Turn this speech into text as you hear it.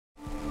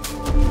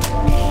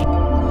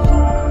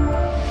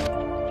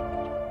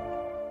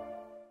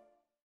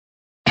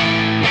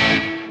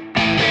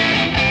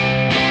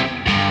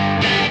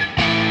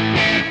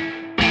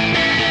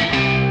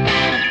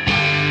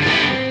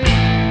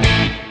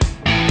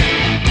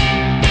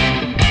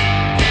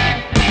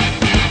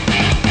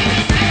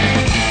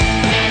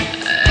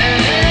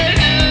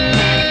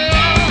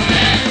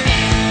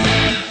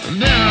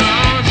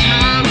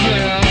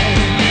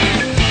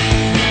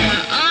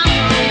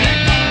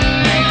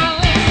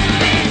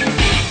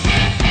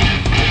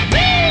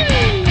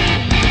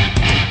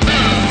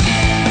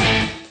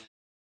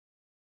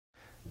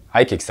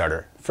Hi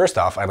Kickstarter. First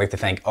off, I'd like to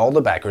thank all the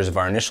backers of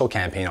our initial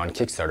campaign on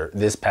Kickstarter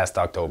this past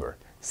October.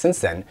 Since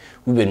then,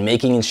 we've been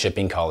making and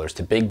shipping collars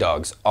to big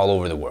dogs all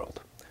over the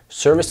world.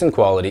 Service and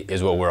quality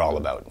is what we're all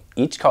about.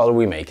 Each collar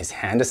we make is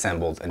hand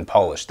assembled and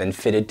polished and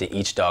fitted to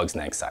each dog's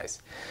neck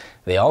size.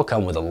 They all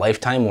come with a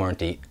lifetime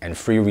warranty and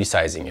free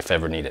resizing if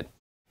ever needed.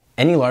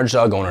 Any large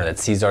dog owner that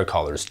sees our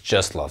collars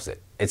just loves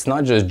it. It's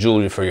not just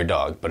jewelry for your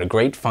dog, but a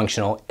great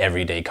functional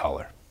everyday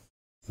collar.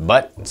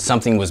 But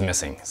something was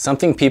missing,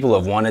 something people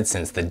have wanted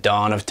since the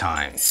dawn of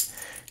time.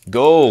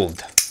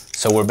 Gold!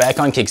 So we're back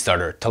on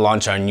Kickstarter to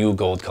launch our new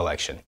gold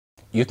collection.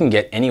 You can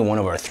get any one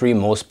of our 3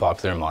 most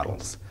popular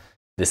models.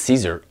 The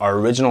Caesar, our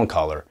original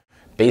collar,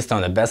 based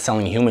on the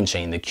best-selling human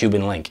chain, the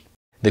Cuban Link.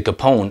 The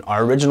Capone,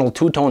 our original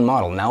 2-tone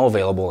model now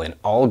available in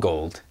all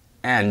gold.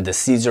 And the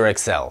Caesar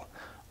XL,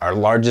 our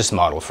largest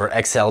model for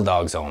XL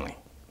dogs only.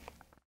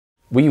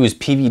 We use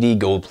PVD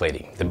gold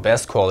plating, the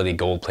best quality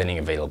gold plating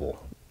available.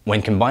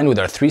 When combined with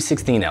our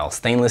 316L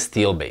stainless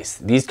steel base,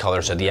 these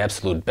collars are the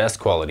absolute best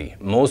quality,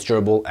 most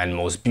durable, and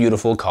most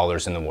beautiful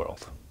collars in the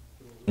world.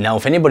 Now,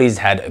 if anybody's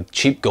had a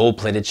cheap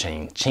gold-plated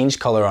chain change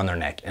color on their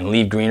neck and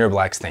leave green or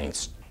black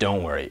stains,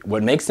 don't worry.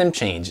 What makes them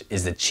change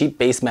is the cheap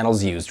base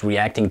metals used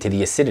reacting to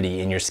the acidity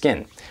in your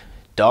skin.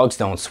 Dogs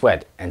don't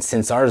sweat, and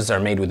since ours are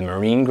made with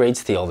marine-grade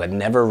steel that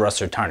never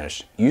rusts or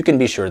tarnish, you can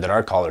be sure that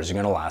our collars are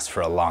going to last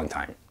for a long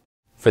time.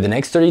 For the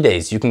next 30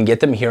 days, you can get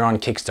them here on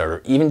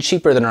Kickstarter, even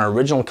cheaper than our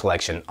original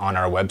collection on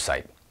our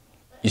website.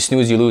 You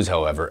snooze, you lose,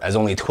 however, as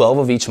only 12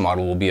 of each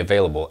model will be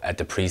available at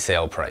the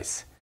pre-sale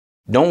price.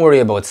 Don't worry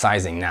about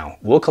sizing now.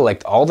 We'll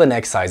collect all the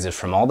neck sizes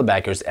from all the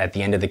backers at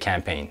the end of the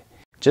campaign.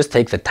 Just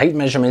take the tight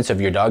measurements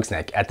of your dog's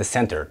neck at the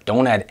center,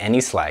 don't add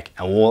any slack,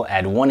 and we'll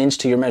add 1 inch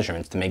to your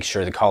measurements to make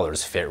sure the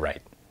collars fit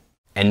right.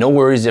 And no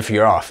worries if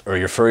you're off or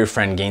your furry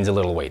friend gains a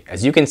little weight,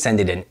 as you can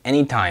send it in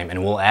any time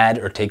and we'll add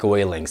or take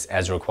away links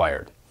as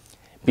required.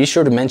 Be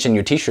sure to mention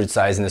your t-shirt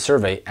size in the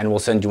survey and we'll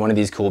send you one of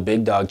these cool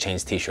Big Dog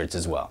Chains t-shirts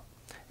as well.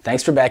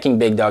 Thanks for backing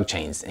Big Dog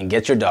Chains and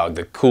get your dog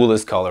the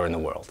coolest collar in the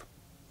world.